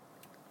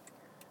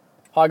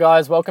Hi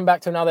guys, welcome back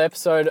to another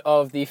episode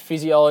of the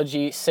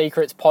Physiology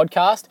Secrets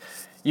podcast.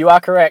 You are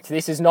correct,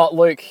 this is not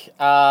Luke,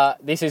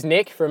 this is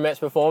Nick from Mets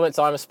Performance.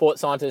 I'm a sports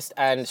scientist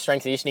and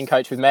strength conditioning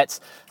coach with Mets.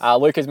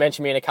 Luke has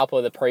mentioned me in a couple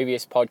of the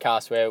previous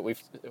podcasts where we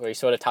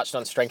sort of touched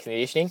on strength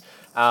conditioning.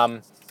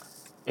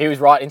 He was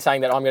right in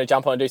saying that I'm going to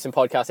jump on and do some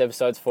podcast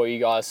episodes for you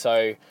guys,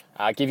 so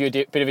give you a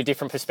bit of a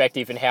different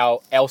perspective in how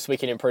else we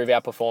can improve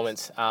our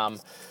performance,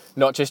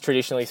 not just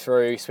traditionally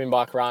through swim,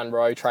 bike, run,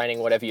 row training,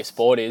 whatever your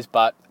sport is,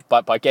 but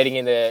by getting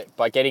in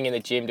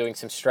the gym, doing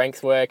some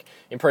strength work,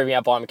 improving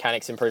our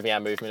biomechanics, improving our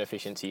movement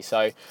efficiency.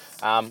 So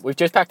I've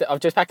just packed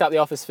up the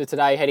office for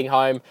today, heading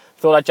home.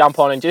 Thought I'd jump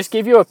on and just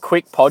give you a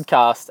quick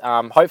podcast.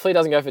 Hopefully it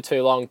doesn't go for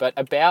too long, but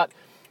about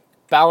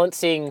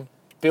balancing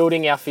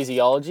building our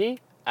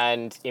physiology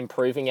and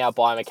improving our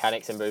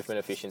biomechanics and movement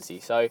efficiency.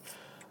 So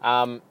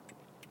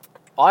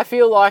I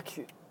feel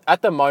like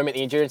at the moment,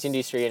 the endurance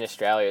industry in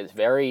Australia is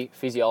very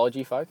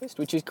physiology focused,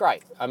 which is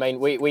great. I mean,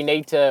 we're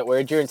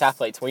endurance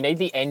athletes. We need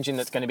the engine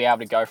that's going to be able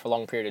to go for a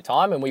long period of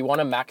time, and we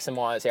want to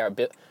maximize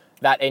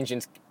that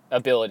engine's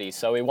abilities.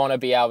 So we want to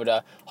be able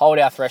to hold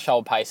our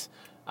threshold pace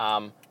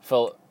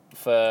for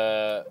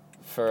a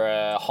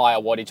higher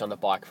wattage on the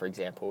bike, for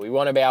example. We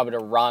want to be able to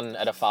run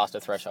at a faster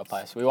threshold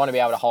pace. We want to be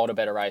able to hold a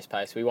better race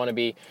pace. We want to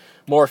be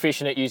more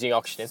efficient at using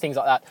oxygen, things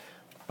like that.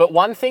 But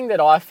one thing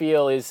that I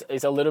feel is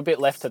a little bit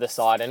left to the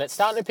side, and it's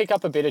starting to pick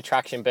up a bit of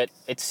traction, but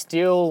it's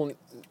still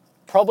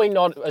probably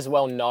not as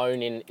well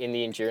known in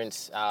the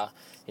endurance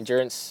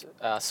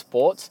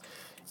sports,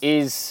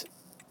 is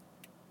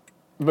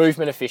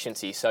movement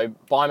efficiency. So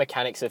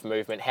biomechanics of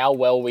movement, how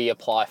well we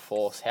apply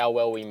force, how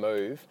well we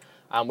move,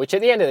 which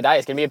at the end of the day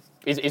is going to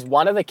be is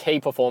one of the key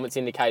performance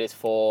indicators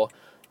for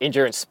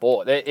endurance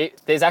sport.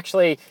 It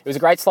was a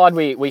great slide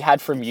we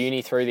had from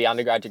uni through the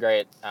undergrad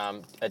degree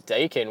at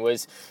Deakin.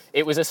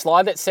 It was a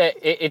slide that said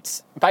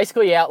it's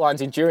basically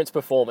outlines endurance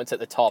performance at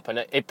the top, and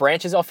it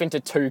branches off into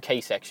two key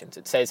sections.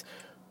 It says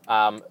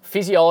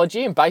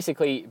physiology and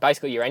basically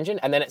your engine,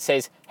 and then it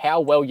says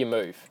how well you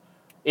move.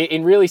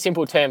 In really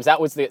simple terms, that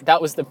was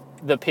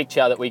the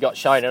picture that we got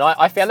shown, and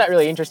I found that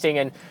really interesting,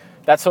 and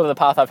that's sort of the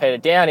path I've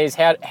headed down. Is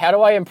how do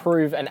I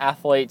improve an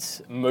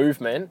athlete's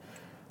movement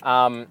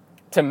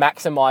to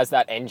maximize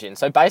that engine?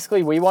 So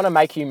basically, we want to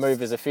make you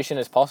move as efficient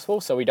as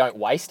possible, so we don't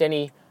waste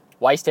any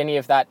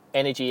of that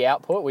energy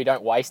output. We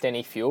don't waste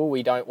any fuel.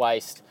 We don't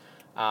waste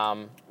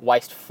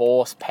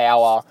force,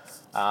 power,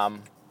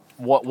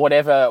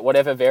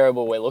 whatever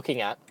variable we're looking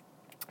at.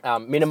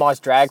 Minimize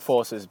drag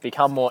forces,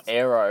 become more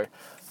aero,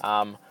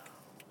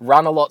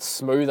 run a lot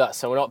smoother,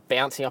 so we're not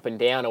bouncing up and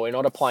down, or we're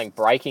not applying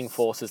braking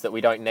forces that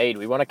we don't need.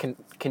 We want to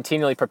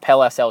continually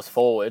propel ourselves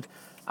forward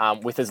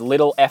with as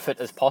little effort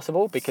as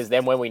possible, because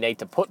then when we need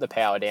to put the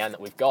power down that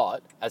we've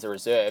got as a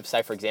reserve,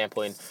 say for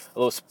example in a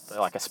little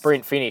like a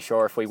sprint finish,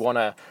 or if we want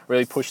to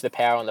really push the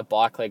power on the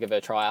bike leg of a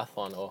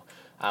triathlon, or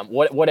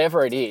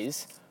whatever it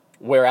is,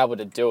 we're able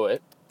to do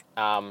it,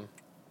 and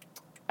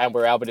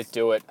we're able to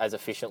do it as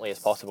efficiently as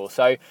possible.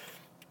 So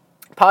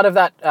part of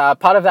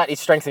that is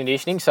strength and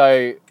conditioning.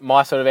 So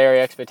my sort of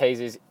area of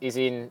expertise is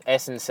in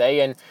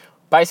S&C, and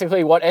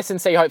basically what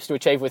S&C hopes to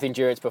achieve with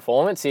endurance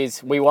performance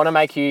is we want to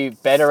make you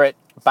better at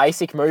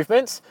basic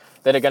movements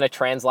that are going to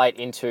translate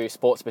into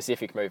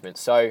sport-specific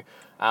movements. So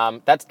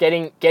that's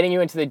getting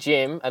you into the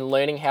gym and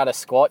learning how to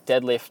squat,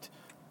 deadlift,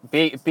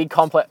 big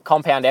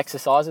compound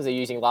exercises are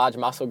using large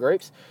muscle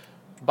groups.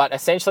 But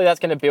essentially that's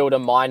going to build a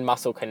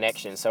mind-muscle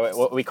connection.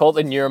 So we call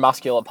it the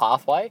neuromuscular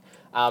pathway.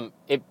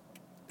 It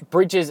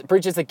bridges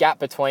the gap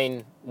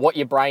between what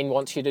your brain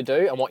wants you to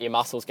do and what your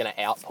muscle's going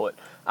to output.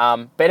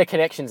 Better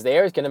connections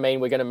there is going to mean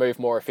we're going to move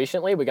more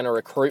efficiently. We're going to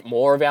recruit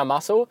more of our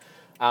muscle,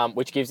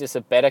 which gives us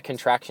a better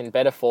contraction,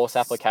 better force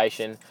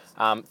application.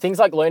 Things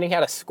like learning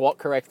how to squat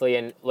correctly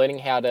and learning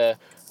how to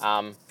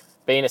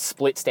be in a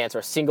split stance or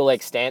a single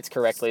leg stance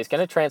correctly is going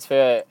to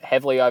transfer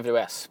heavily over to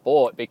our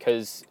sport,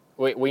 because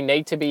we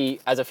need to be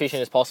as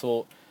efficient as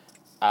possible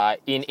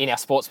in our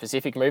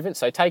sport-specific movements.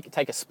 So take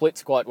a split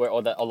squat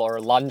or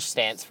a lunge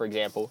stance, for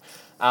example.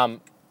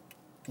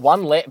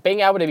 One leg, being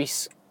able to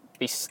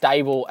be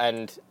stable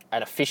and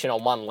efficient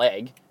on one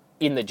leg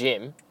in the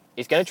gym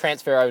is going to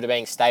transfer over to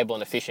being stable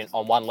and efficient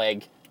on one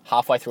leg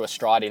halfway through a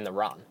stride in the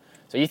run.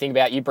 So you think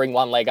about, you bring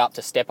one leg up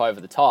to step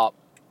over the top,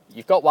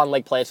 you've got one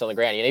leg planted on the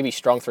ground, you need to be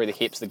strong through the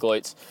hips, the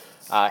glutes,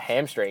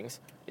 hamstrings.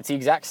 It's the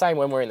exact same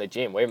when we're in the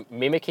gym. We're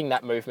mimicking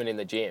that movement in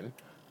the gym,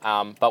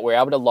 but we're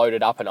able to load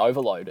it up and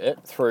overload it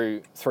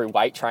through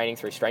weight training,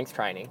 through strength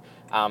training,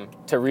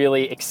 to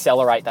really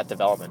accelerate that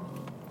development.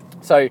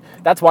 So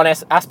that's one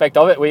aspect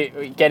of it.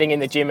 We're getting in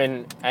the gym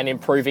and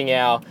improving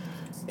our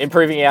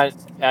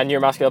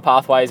neuromuscular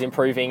pathways,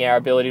 improving our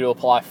ability to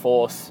apply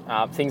force,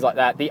 things like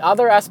that. The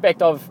other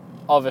aspect of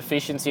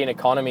efficiency and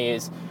economy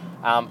is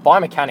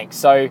biomechanics.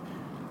 So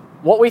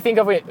what we think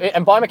of it,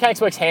 and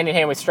biomechanics works hand in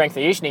hand with strength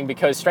conditioning,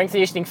 because strength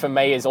conditioning for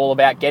me is all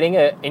about getting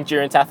an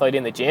endurance athlete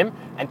in the gym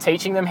and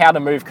teaching them how to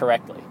move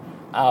correctly,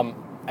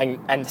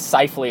 and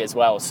safely as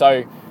well.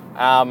 So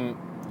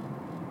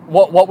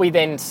what we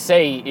then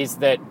see is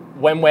that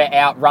when we're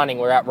out running,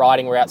 we're out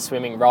riding, we're out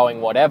swimming,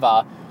 rowing,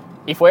 whatever,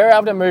 if we're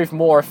able to move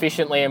more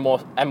efficiently and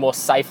more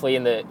safely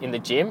in the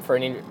gym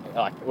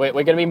we're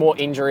going to be more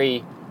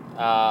injury.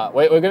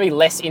 We're going to be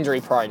less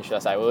injury prone, should I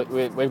say?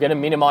 We're going to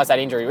minimise that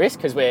injury risk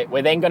because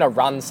we're then going to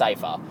run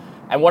safer.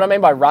 And what I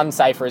mean by run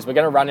safer is we're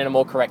going to run in a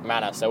more correct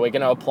manner. So we're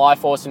going to apply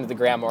force into the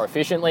ground more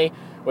efficiently.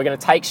 We're going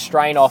to take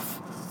strain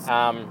off,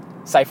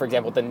 say for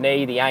example, the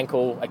knee, the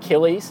ankle,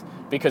 Achilles,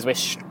 because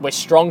we're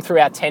strong through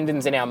our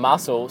tendons and our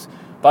muscles.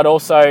 But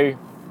also,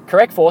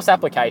 correct force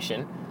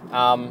application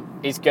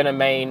is going to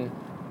mean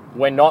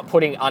we're not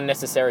putting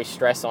unnecessary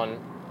stress on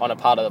a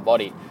part of the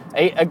body.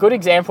 A good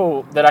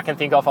example that I can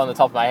think of on the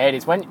top of my head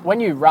is when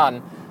you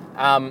run,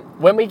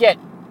 when we get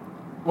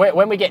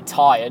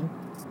tired,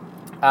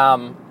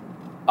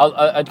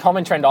 a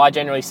common trend I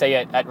generally see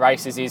at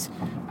races is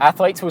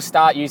athletes will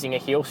start using a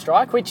heel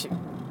strike, which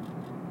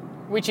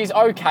is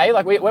okay.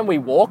 Like when we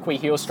walk, we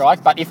heel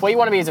strike, but if we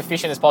want to be as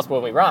efficient as possible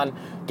when we run,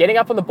 getting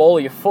up on the ball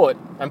of your foot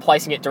and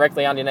placing it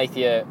directly underneath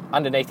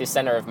your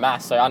center of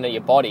mass, so under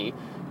your body,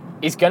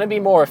 is going to be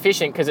more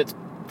efficient because it's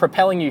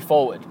propelling you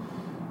forward.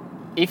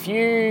 If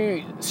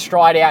you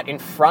stride out in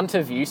front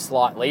of you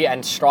slightly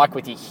and strike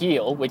with your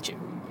heel, which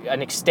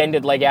an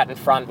extended leg out in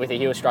front with a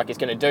heel strike is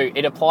going to do,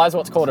 it applies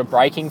what's called a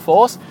braking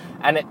force,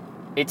 and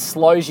it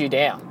slows you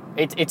down.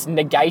 It's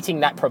negating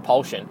that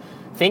propulsion.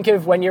 Think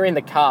of when you're in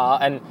the car,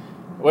 and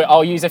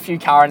I'll use a few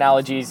car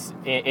analogies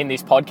in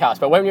this podcast,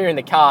 but when you're in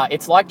the car,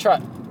 it's like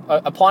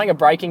applying a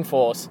braking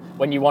force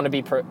when you want to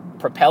be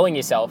propelling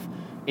yourself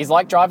is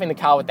like driving the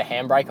car with the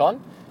handbrake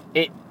on.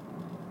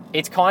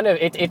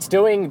 It's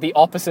doing the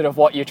opposite of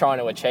what you're trying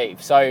to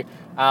achieve. So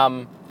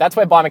that's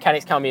where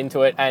biomechanics come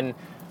into it. And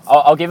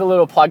I'll give a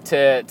little plug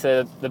to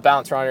the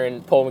balance runner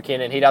and Paul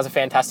McKinnon. He does a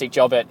fantastic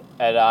job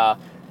at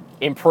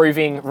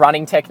improving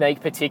running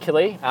technique,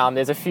 particularly.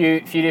 There's a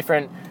few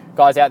different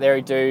guys out there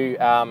who do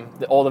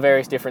all the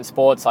various different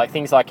sports, like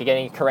things like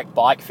getting correct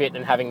bike fit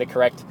and having the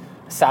correct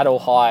saddle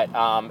height,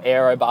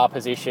 aero bar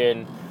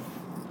position,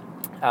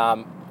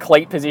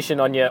 cleat position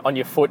on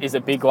your foot is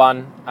a big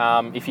one.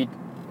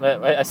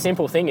 A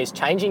simple thing is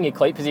changing your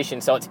cleat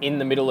position so it's in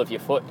the middle of your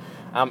foot.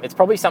 It's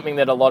probably something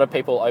that a lot of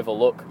people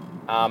overlook,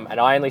 and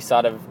I only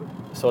started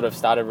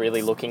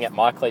really looking at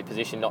my cleat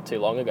position not too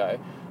long ago,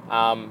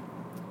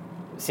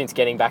 since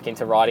getting back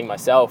into riding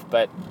myself.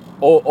 But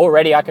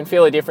already I can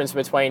feel a difference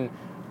between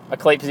a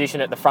cleat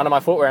position at the front of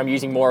my foot where I'm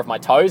using more of my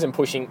toes and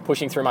pushing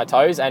through my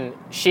toes, and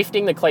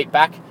shifting the cleat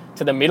back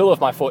to the middle of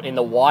my foot in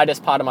the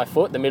widest part of my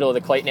foot. The middle of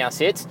the cleat now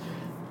sits,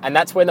 and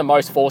that's where the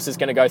most force is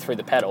going to go through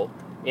the pedal.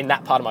 In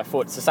that part of my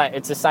foot,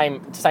 it's the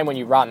same when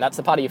you run. That's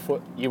the part of your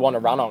foot you want to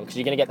run on because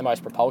you're going to get the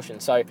most propulsion.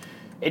 So,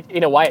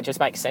 in a way, it just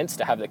makes sense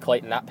to have the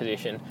cleat in that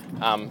position.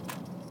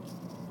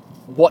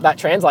 What that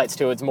translates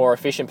to is more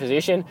efficient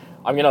position.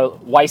 I'm going to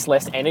waste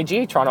less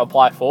energy trying to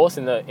apply force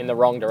in the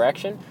wrong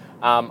direction.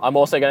 I'm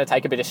also going to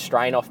take a bit of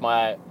strain off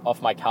my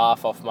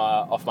calf,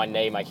 off my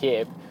knee, my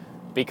hip,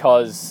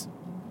 because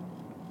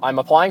I'm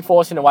applying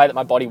force in a way that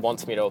my body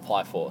wants me to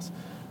apply force.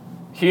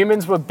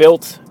 Humans were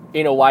built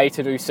in a way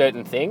to do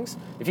certain things.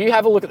 If you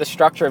have a look at the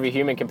structure of a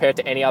human compared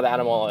to any other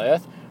animal on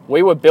Earth,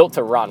 we were built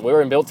to run. We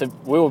were built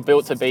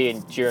to be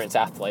endurance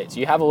athletes.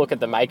 You have a look at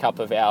the makeup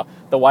of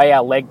the way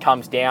our leg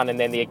comes down and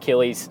then the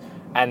Achilles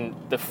and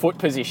the foot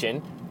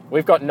position.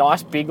 We've got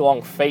nice big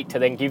long feet to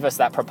then give us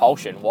that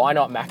propulsion. Why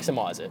not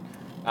maximize it?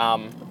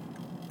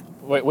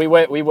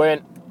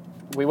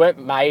 We weren't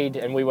made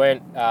and we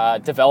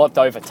weren't developed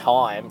over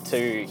time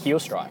to heel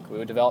strike. We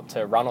were developed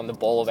to run on the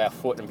ball of our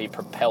foot and be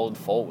propelled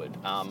forward.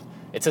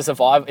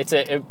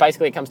 It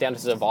basically comes down to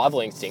survival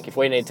instinct. If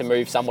we need to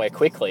move somewhere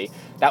quickly,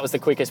 that was the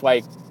quickest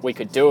way we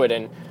could do it.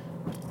 And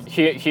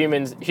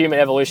human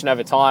evolution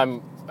over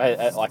time,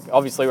 like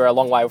obviously we're a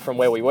long way from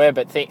where we were,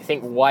 but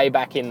think way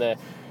back in the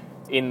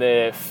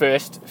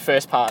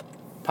first part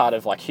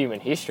of like human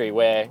history,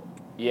 where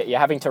you're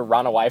having to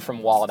run away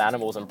from wild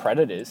animals and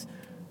predators.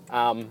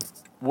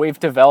 We've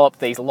developed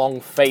these long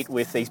feet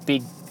with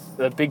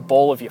the big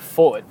ball of your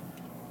foot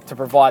to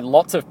provide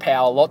lots of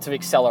power, lots of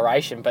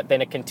acceleration, but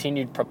then a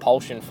continued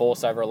propulsion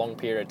force over a long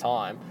period of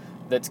time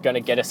that's going to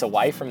get us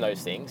away from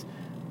those things.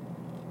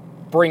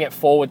 Bring it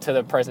forward to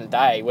the present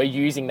day. We're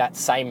using that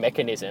same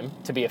mechanism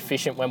to be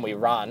efficient when we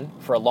run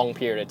for a long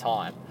period of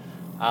time.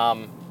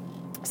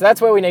 So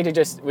that's where we need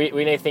to we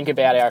need to think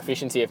about our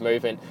efficiency of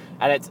movement,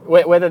 and it's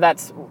whether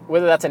that's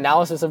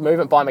analysis of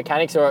movement by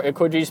mechanics, or it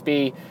could just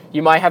be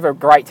you may have a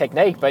great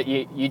technique, but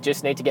you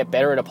just need to get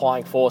better at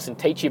applying force and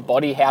teach your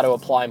body how to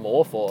apply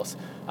more force.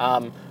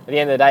 At the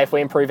end of the day, if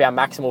we improve our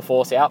maximal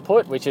force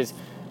output, which is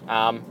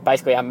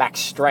basically our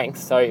max strength,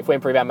 so if we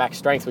improve our max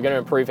strength, we're going to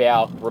improve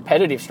our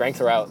repetitive strength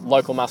or our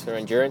local muscular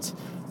endurance,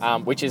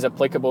 which is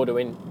applicable to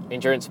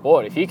endurance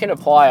sport. If you can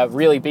apply a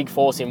really big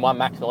force in one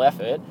maximal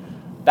effort,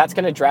 that's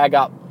going to drag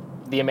up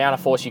the amount of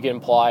force you can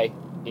apply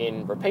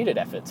in repeated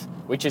efforts,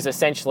 which is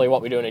essentially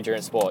what we do in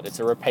endurance sport.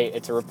 It's a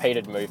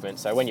repeated movement.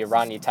 So when you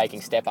run, you're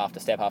taking step after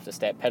step after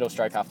step, pedal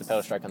stroke after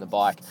pedal stroke on the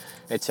bike,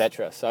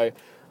 etc. So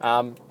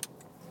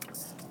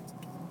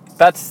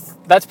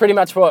that's pretty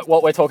much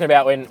what we're talking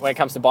about when it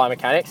comes to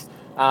biomechanics.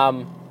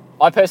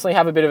 I personally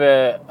have a bit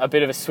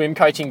of a swim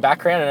coaching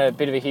background and a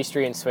bit of a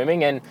history in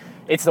swimming, and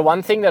it's the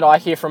one thing that I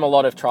hear from a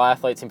lot of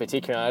triathletes in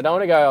particular. And I don't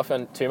want to go off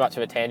on too much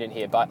of a tangent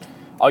here, but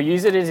I'll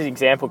use it as an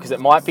example because it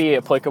might be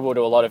applicable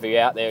to a lot of you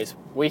out there. Is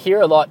we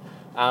hear a lot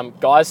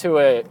guys who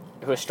are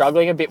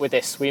struggling a bit with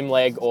their swim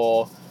leg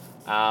or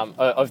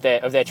of their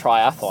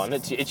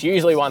triathlon. It's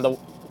usually one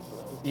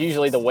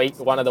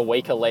of the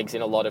weaker legs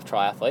in a lot of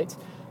triathletes.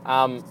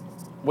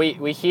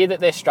 We hear that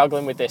they're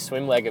struggling with their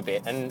swim leg a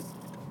bit, and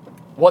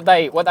what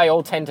they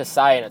all tend to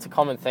say, and it's a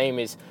common theme,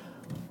 is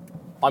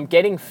I'm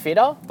getting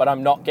fitter, but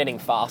I'm not getting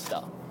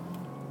faster.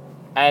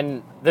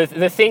 And the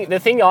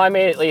thing I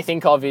immediately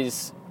think of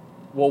is,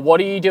 well,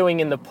 what are you doing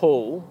in the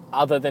pool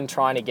other than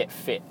trying to get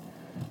fit?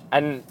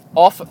 And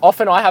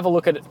often I have a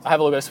look at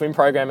a swim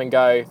program and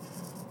go,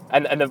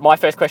 and my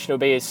first question will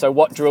be is, so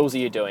what drills are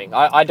you doing?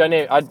 I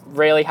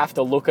rarely have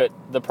to look at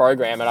the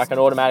program, and I can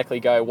automatically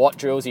go, what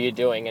drills are you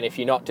doing? And if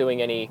you're not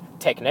doing any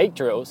technique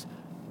drills,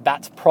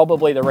 that's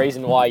probably the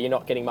reason why you're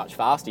not getting much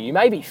faster. You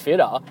may be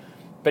fitter,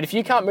 but if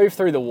you can't move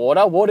through the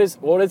water, water's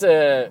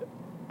a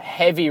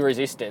heavy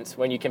resistance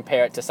when you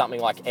compare it to something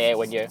like air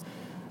when you're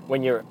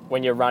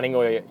running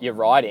or you're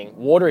riding.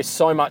 Water is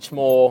so much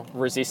more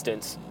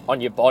resistance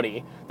on your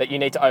body that you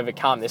need to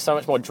overcome. There's so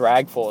much more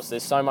drag force.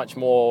 There's so much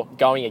more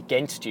going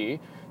against you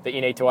that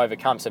you need to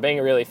overcome. So being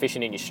really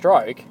efficient in your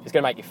stroke is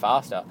going to make you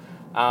faster.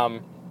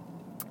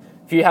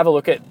 If you have a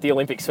look at the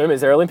Olympic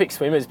swimmers, they're Olympic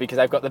swimmers because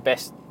they've got the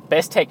best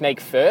technique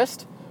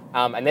first,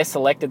 and they're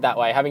selected that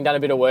way. Having done a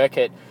bit of work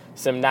at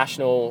some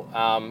national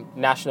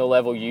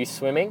level youth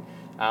swimming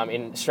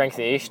in strength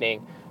and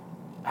conditioning,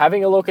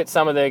 having a look at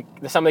some of the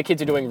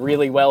kids who are doing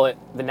really well at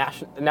the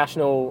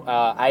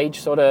national age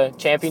sort of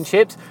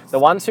championships, the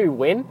ones who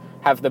win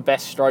have the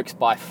best strokes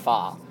by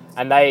far,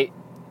 and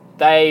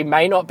they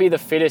may not be the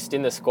fittest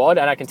in the squad.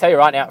 And I can tell you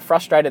right now, it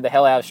frustrated the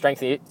hell out of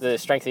the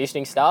strength and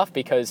conditioning staff,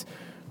 because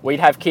we'd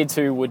have kids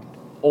who would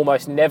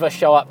almost never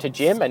show up to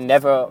gym and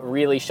never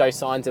really show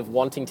signs of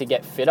wanting to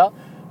get fitter,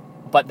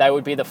 but they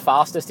would be the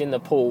fastest in the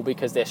pool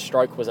because their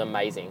stroke was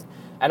amazing.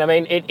 And I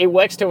mean, it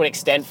works to an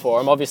extent for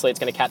them. Obviously, it's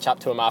going to catch up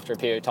to them after a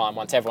period of time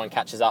once everyone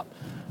catches up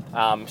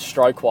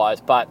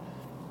stroke-wise. But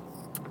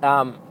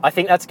I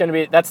think that's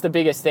the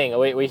biggest thing.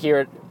 We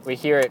hear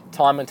it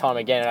time and time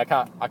again, and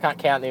I can't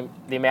count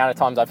the amount of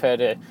times I've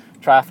heard a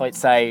triathlete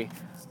say,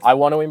 "I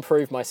want to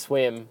improve my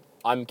swim.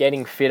 I'm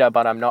getting fitter,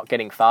 but I'm not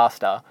getting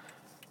faster."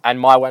 And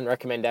my one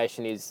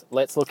recommendation is,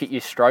 let's look at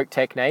your stroke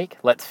technique.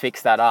 Let's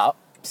fix that up.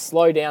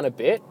 Slow down a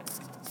bit.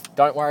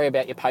 Don't worry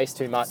about your pace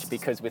too much,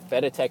 because with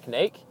better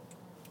technique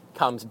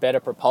comes better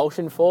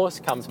propulsion force,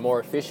 comes more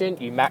efficient.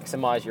 You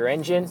maximize your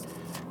engine,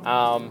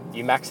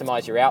 you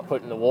maximize your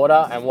output in the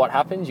water, and what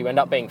happens? You end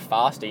up being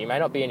faster. You may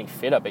not be any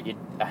fitter, but you're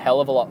a hell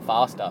of a lot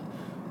faster.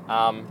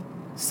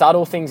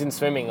 Subtle things in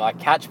swimming like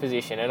catch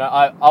position, and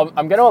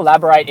I'm going to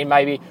elaborate in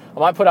I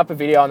might put up a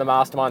video on the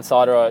Mastermind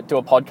side, or do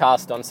a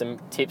podcast on some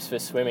tips for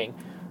swimming,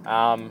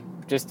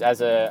 just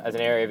as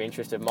an area of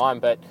interest of mine.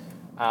 But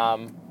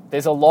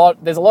there's a lot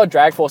of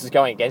drag forces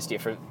going against you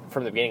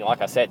from the beginning,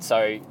 like I said.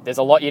 So there's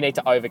a lot you need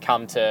to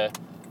overcome to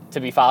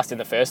be fast in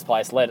the first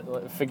place.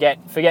 Forget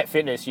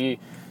fitness. You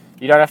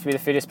don't have to be the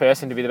fittest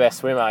person to be the best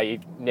swimmer. You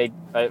need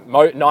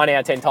 9 out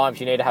of 10 times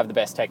you need to have the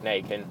best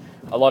technique. And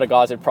a lot of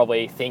guys would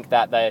probably think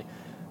that they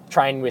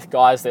train with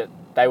guys that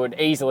they would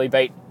easily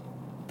beat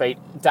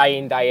day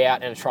in, day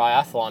out in a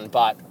triathlon,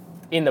 but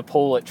in the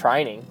pool at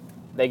training,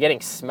 they're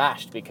getting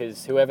smashed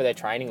because whoever they're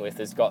training with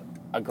has got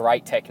a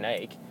great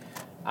technique,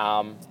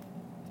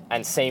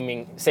 and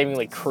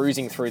seemingly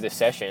cruising through the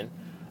session,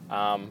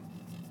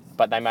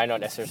 but they may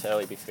not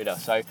necessarily be fitter.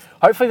 So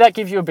hopefully that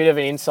gives you a bit of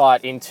an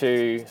insight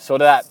into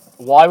sort of that,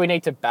 why we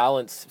need to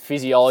balance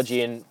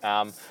physiology and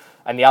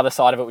the other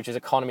side of it, which is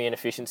economy and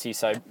efficiency,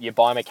 so your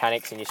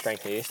biomechanics and your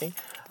strength and conditioning.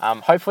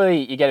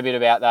 Hopefully you get a bit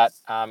about that.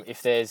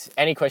 If there's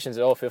any questions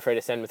at all, feel free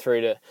to send them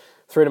through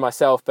to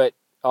myself. But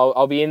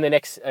I'll be in the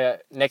next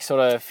sort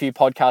of few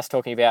podcasts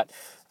talking about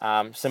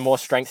some more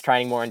strength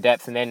training, more in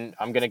depth, and then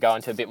I'm going to go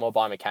into a bit more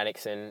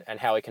biomechanics and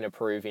how we can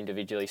improve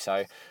individually.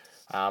 So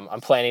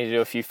I'm planning to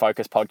do a few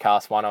focus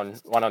podcasts,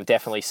 one on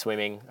definitely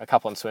swimming, a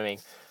couple on swimming.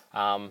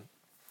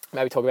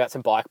 Maybe talk about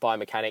some bike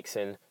biomechanics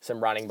and some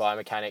running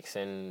biomechanics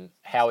and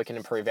how we can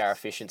improve our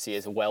efficiency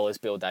as well as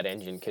build that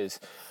engine. Because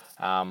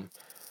at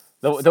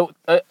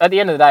the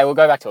end of the day, we'll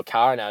go back to a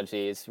car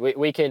analogy, is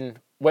we can,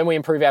 when we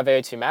improve our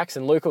VO2 max,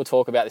 and Luke will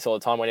talk about this all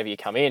the time whenever you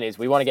come in, is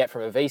we want to get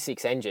from a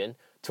V6 engine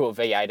to a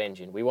V8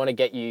 engine. We want to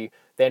get you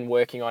then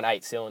working on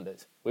 8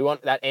 cylinders. We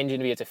want that engine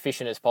to be as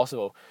efficient as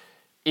possible.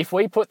 If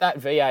we put that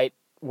V8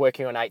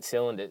 working on 8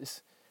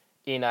 cylinders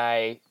in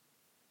a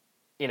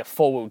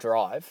 4-wheel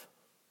drive,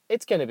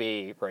 it's going to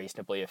be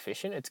reasonably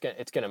efficient. It's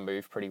going to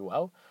move pretty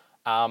well.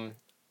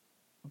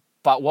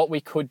 But what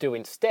we could do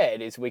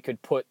instead is we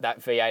could put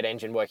that V8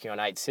 engine working on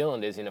 8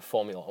 cylinders in a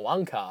Formula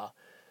One car,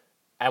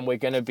 and we're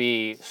going to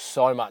be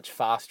so much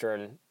faster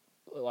and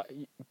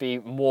be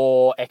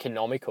more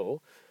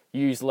economical,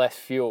 use less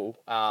fuel,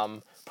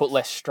 put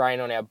less strain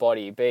on our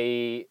body,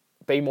 be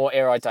more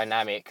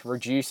aerodynamic,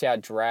 reduce our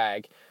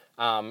drag,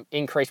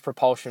 increase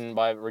propulsion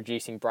by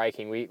reducing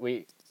braking.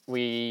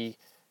 We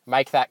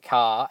make that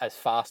car as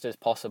fast as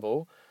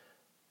possible.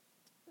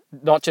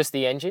 Not just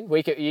the engine.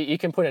 You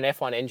can put an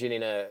F1 engine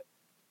in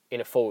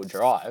a four-wheel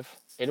drive.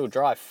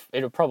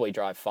 It'll probably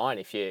drive fine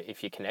if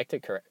you connect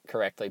it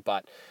correctly,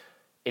 but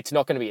it's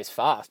not going to be as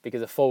fast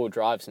because a four-wheel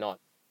drive's not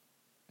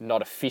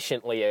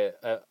efficiently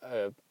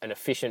an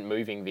efficient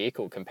moving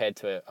vehicle compared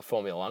to a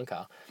Formula One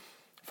car.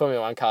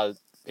 Formula One car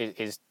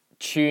is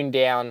tuned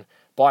down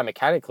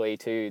biomechanically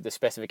to the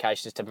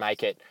specifications to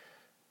make it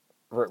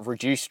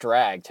reduce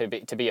drag, to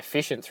be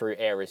efficient through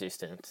air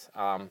resistance.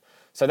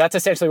 So that's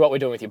essentially what we're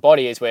doing with your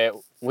body, is where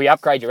we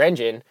upgrade your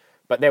engine,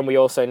 but then we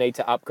also need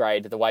to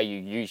upgrade the way you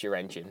use your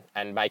engine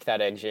and make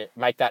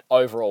that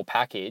overall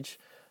package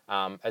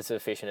as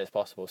efficient as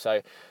possible.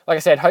 So, like I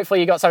said,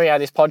 hopefully you got something out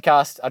of this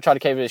podcast. I tried to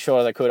keep it as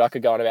short as I could. I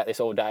could go on about this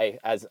all day,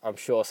 as I'm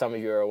sure some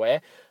of you are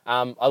aware.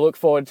 I look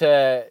forward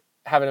to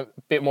having a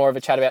bit more of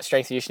a chat about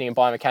strength conditioning and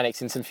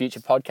biomechanics in some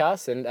future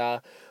podcasts,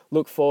 and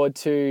look forward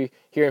to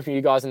hearing from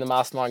you guys in the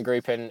mastermind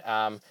group and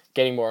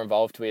getting more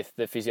involved with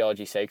the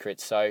Physiology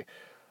Secrets. So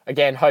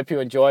again, hope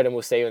you enjoyed, and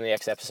we'll see you in the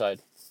next episode.